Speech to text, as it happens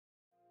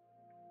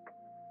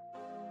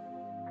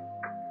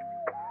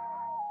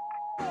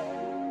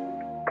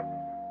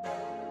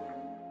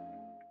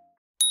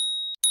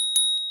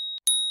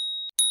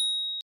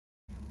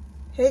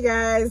Hey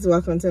guys,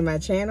 welcome to my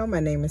channel. My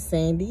name is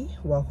Sandy.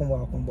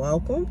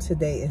 Welcome.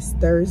 Today is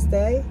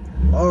Thursday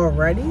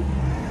already,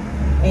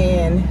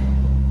 and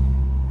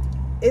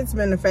it's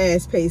been a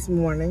fast-paced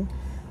morning.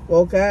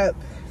 Woke up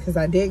because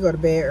I did go to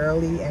bed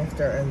early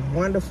after a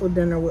wonderful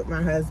dinner with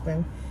my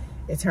husband.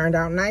 It turned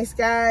out nice,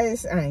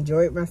 guys. I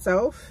enjoyed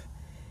myself,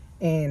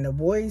 and the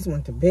boys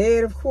went to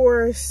bed, of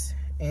course,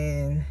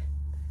 and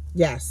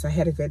yes, I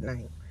had a good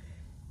night.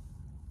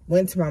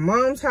 Went to my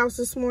mom's house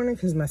this morning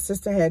because my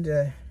sister had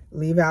to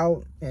leave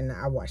out, and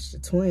I watched the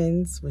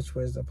twins, which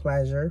was a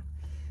pleasure.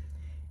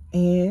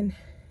 And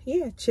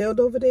yeah, chilled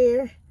over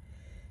there.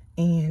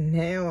 And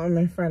now I'm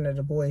in front of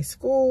the boys'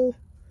 school,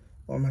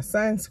 or my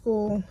son's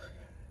school,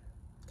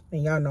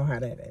 and y'all know how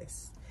that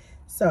is.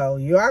 So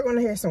you are going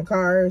to hear some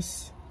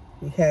cars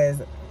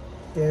because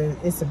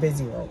it's a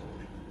busy road.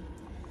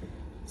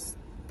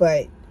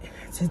 But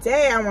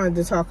today I wanted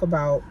to talk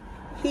about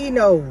he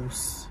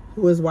knows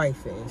who his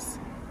wife is.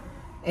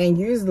 And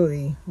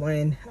usually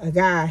when a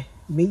guy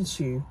meet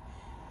you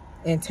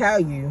and tell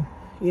you,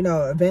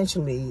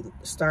 eventually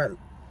start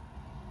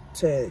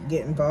to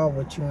get involved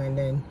with you and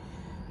then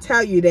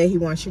tell you that he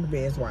wants you to be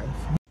his wife.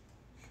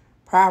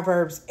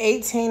 Proverbs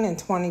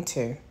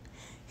 18:22.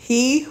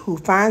 He who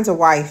finds a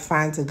wife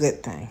finds a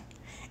good thing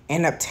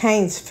and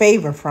obtains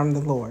favor from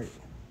the Lord.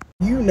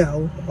 You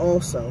know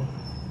also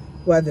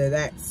whether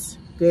that's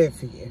good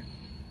for you,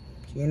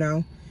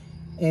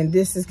 And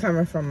this is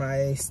coming from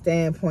a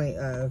standpoint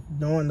of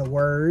knowing the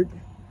word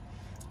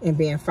and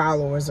being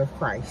followers of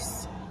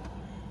Christ.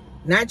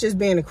 Not just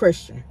being a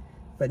Christian,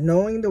 but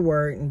knowing the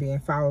word and being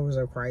followers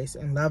of Christ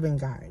and loving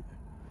God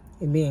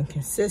and being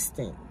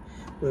consistent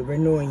with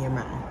renewing your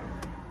mind.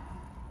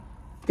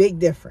 Big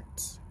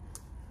difference.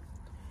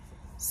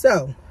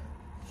 So,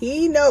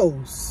 he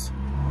knows.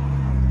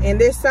 And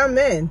there's some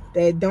men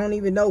that don't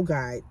even know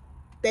God.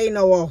 They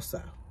know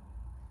also.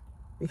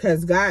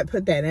 Because God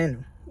put that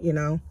in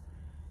them,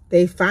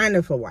 They find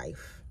her for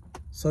wife.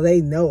 So they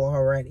know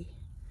already.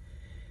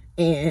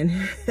 And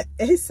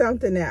it's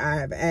something that I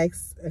have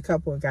asked a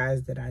couple of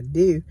guys that I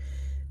do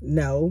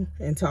know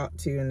and talk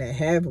to and that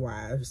have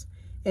wives.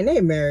 And they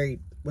married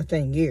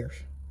within years.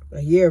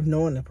 A year of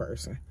knowing the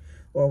person.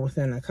 Or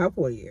within a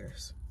couple of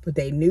years. But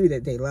they knew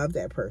that they loved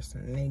that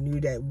person. And they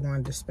knew that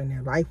wanted to spend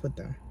their life with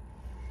them.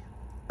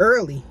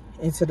 Early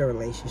into the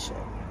relationship.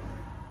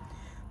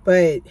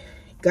 But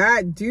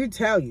God do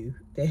tell you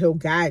that he'll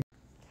guide you.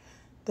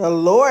 The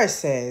Lord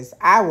says,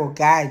 I will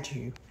guide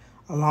you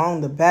along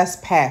the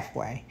best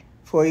pathway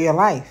for your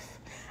life.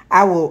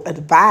 I will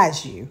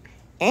advise you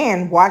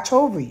and watch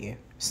over you.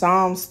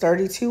 Psalms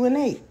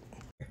 32:8.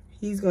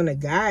 He's going to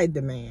guide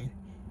the man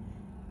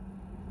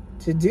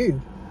to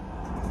do.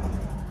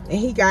 And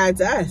he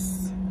guides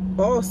us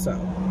also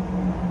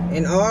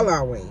in all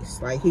our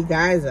ways. Like he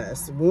guides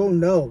us. We'll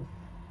know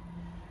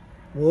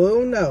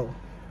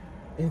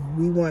if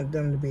we want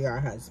them to be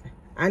our husband.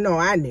 I know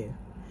I knew.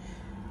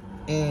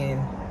 And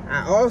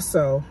I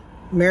also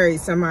married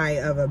somebody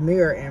of a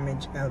mirror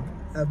image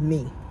of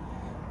me,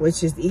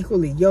 which is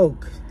equally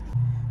yoked.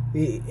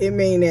 It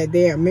means that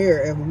they're a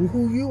mirror of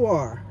who you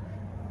are.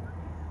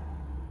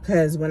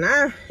 Because when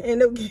I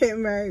ended up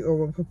getting married or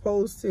were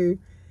proposed to,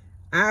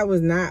 I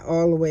was not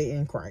all the way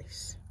in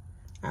Christ.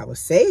 I was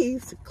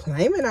saved,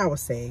 claiming I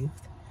was saved,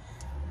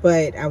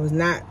 but I was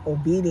not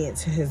obedient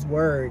to his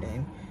word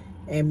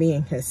and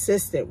being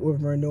consistent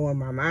with renewing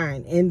my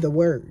mind in the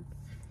word.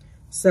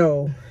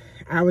 So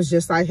I was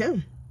just like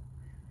him.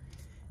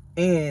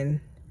 And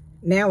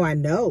now I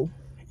know,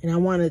 and I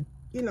want to,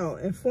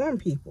 inform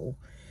people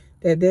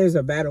that there's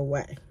a better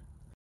way.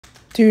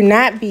 Do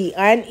not be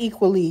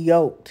unequally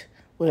yoked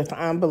with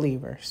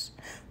unbelievers.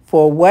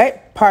 For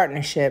what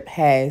partnership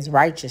has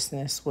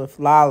righteousness with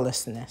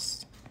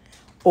lawlessness?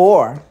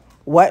 Or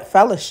what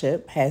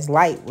fellowship has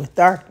light with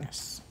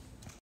darkness?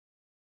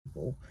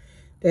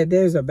 That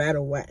there's a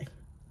better way.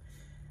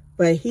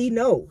 But he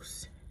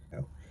knows.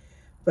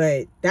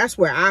 But that's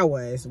where I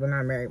was when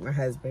I married my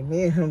husband.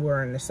 Me and him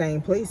were in the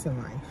same place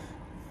in life.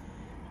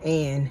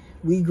 And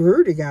we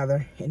grew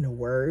together in the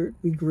word.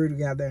 We grew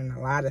together in a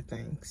lot of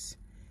things,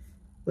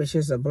 which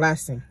is a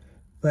blessing.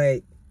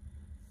 But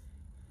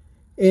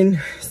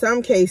in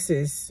some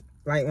cases,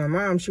 like my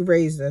mom, she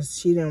raised us.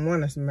 She didn't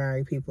want us to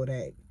marry people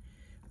that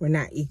were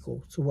not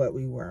equal to what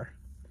we were.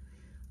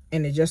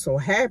 And it just so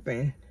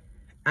happened,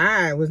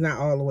 I was not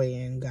all the way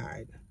in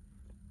God.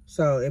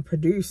 So it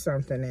produced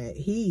something that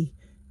he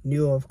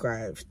knew of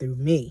God through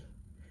me.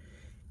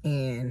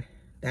 And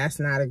that's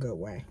not a good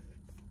way.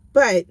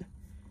 But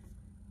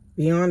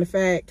beyond the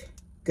fact,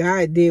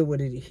 God did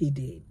what he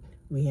did.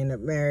 We ended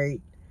up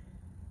married.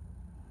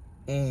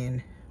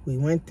 And we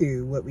went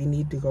through what we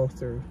need to go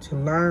through to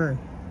learn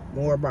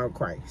more about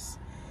Christ.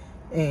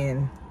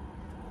 And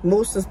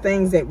most of the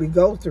things that we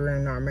go through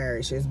in our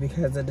marriage is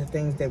because of the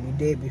things that we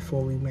did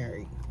before we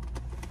married.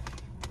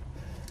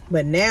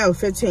 But now,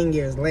 15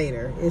 years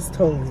later, it's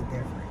totally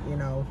different.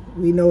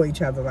 We know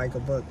each other like a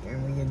book,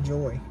 and we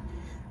enjoy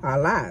our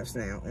lives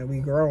now, and we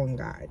grow in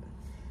God.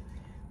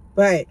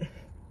 But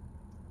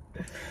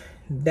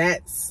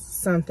that's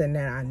something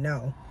that I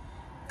know.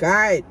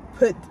 God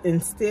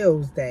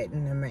instills that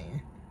in a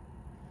man.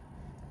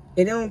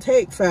 It don't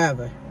take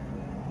forever,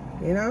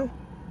 you know?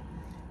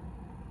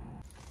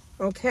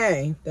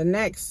 Okay, the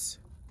next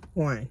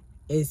one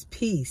is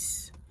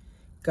peace.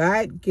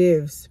 God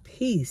gives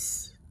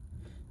peace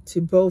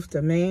to both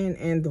the man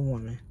and the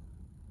woman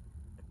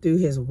through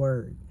his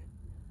word.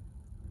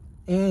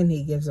 And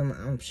he gives them an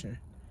unction.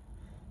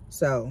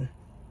 So,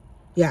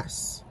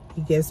 yes,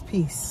 he gives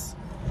peace.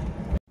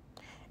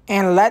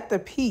 And let the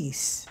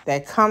peace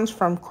that comes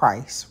from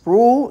Christ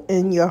rule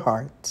in your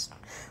hearts.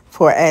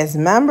 For as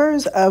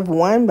members of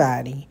one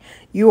body,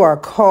 you are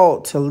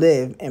called to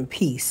live in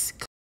peace.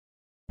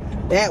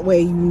 That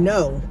way you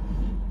know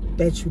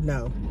that you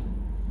know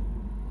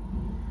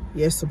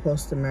you're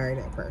supposed to marry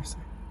that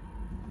person.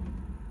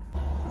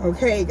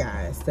 Okay,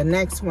 guys, the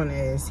next one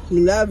is he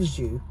loves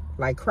you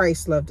like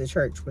Christ loved the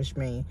church, which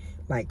means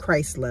like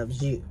Christ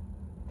loves you.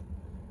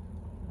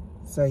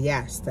 So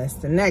yes, that's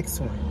the next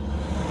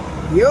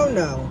one. You'll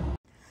know.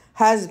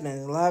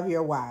 Husbands, love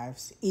your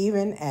wives,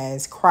 even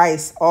as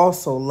Christ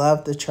also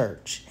loved the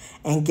church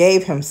and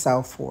gave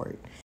himself for it.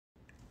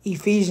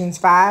 Ephesians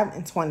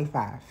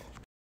 5:25.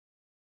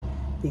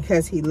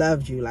 Because he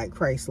loved you like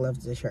Christ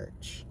loved the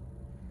church.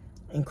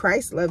 And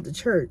Christ loved the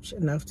church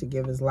enough to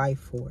give his life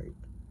for it.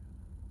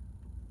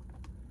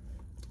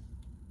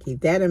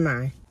 Keep that in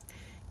mind.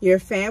 Your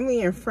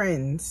family and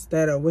friends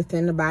that are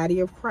within the body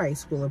of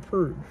Christ will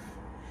approve,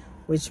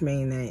 which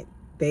means that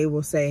they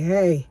will say,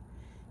 hey,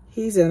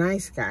 he's a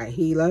nice guy.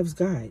 He loves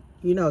God.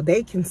 You know,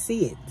 they can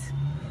see it.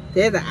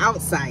 They're the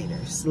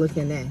outsiders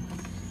looking in.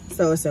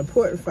 So it's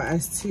important for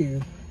us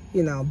to,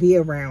 you know, be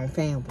around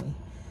family,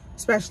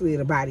 especially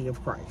the body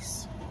of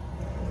Christ.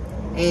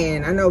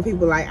 And I know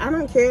people like, I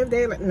don't care if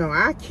they like, no,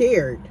 I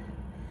cared.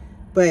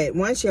 But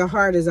once your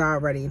heart is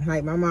already,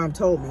 like my mom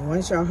told me,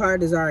 once your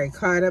heart is already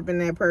caught up in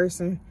that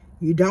person,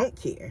 you don't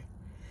care.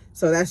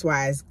 So that's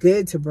why it's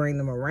good to bring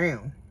them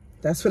around.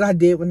 That's what I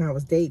did when I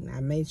was dating. I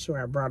made sure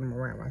I brought them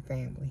around my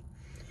family.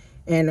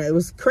 And it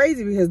was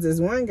crazy because this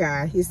one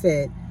guy, he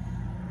said,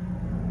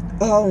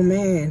 oh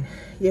man,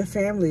 your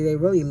family, they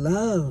really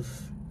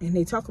love. And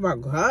they talk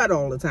about God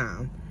all the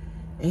time.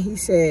 And he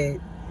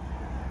said,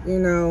 you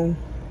know,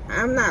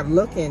 I'm not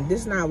looking,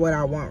 this is not what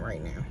I want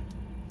right now.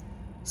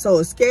 So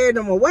it scared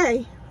him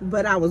away,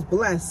 but I was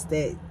blessed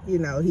that, you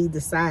know, he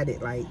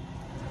decided like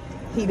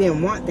he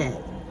didn't want that.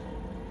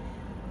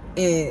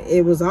 And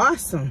it was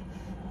awesome,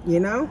 you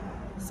know?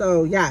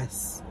 So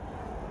yes,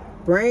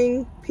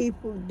 bring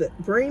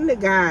the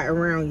guy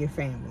around your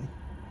family.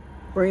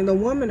 Bring the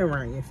woman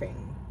around your family.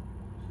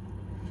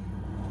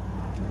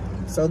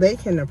 So they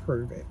can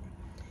approve it.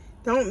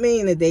 Don't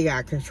mean that they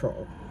got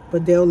control,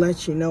 but they'll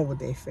let you know what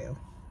they feel.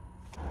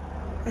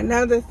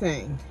 Another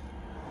thing,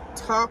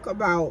 talk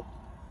about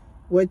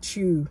what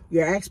your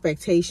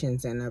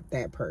expectations and of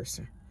that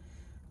person.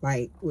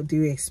 Like, what do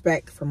you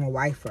expect from a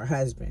wife or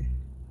husband?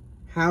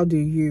 What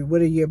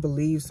are your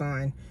beliefs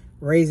on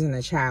raising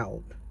a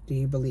child? Do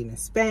you believe in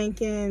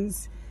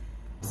spankings?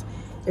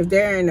 If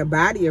they're in the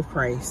body of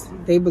Christ,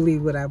 they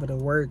believe whatever the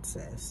word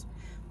says.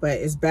 But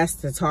it's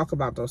best to talk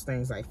about those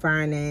things like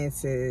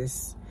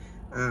finances,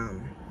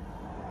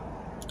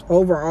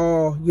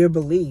 overall, your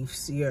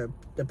beliefs,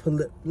 the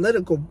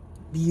political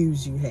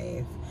views you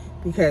have.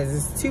 Because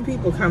it's two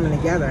people coming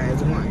together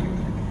as one.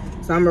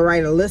 So I'm going to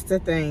write a list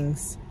of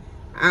things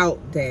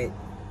out that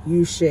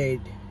you should,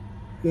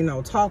 you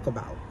know, talk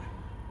about.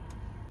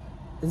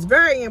 It's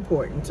very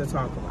important to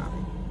talk about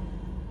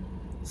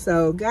it.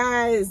 So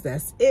guys,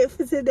 that's it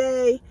for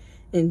today.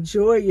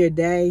 Enjoy your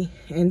day.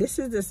 And this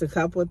is just a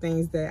couple of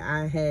things that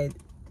I had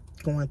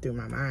going through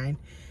my mind.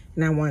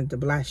 And I wanted to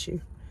bless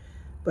you.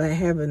 But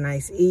have a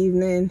nice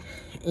evening.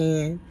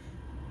 And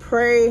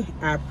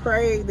I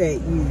pray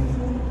that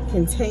you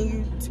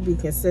continue to be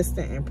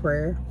consistent in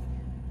prayer,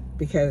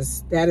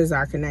 because that is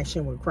our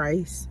connection with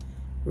Christ.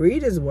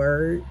 Read his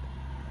word.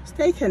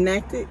 Stay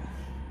connected.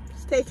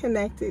 Stay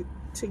connected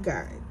to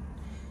God.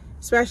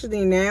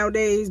 Especially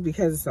nowadays,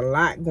 because it's a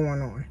lot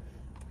going on.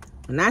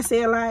 When I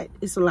say a lot,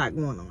 it's a lot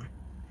going on.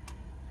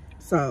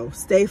 So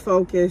stay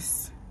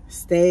focused.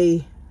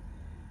 Stay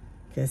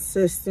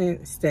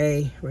consistent.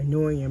 Stay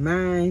renewing your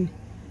mind.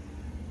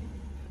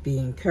 Be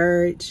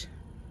encouraged.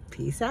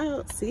 Peace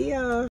out. See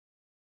y'all.